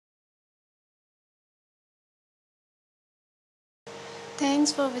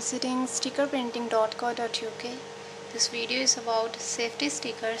Thanks for visiting stickerprinting.co.uk. This video is about safety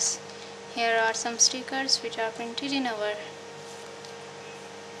stickers. Here are some stickers which are printed in our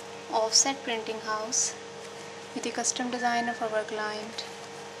offset printing house with the custom design of our client.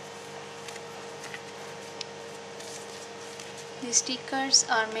 These stickers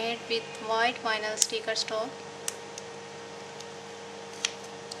are made with white vinyl sticker stock.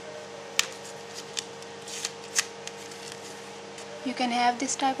 You can have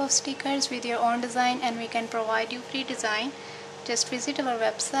this type of stickers with your own design and we can provide you free design. Just visit our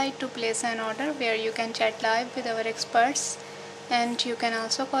website to place an order where you can chat live with our experts, and you can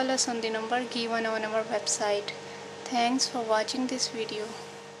also call us on the number given on our website. Thanks for watching this video.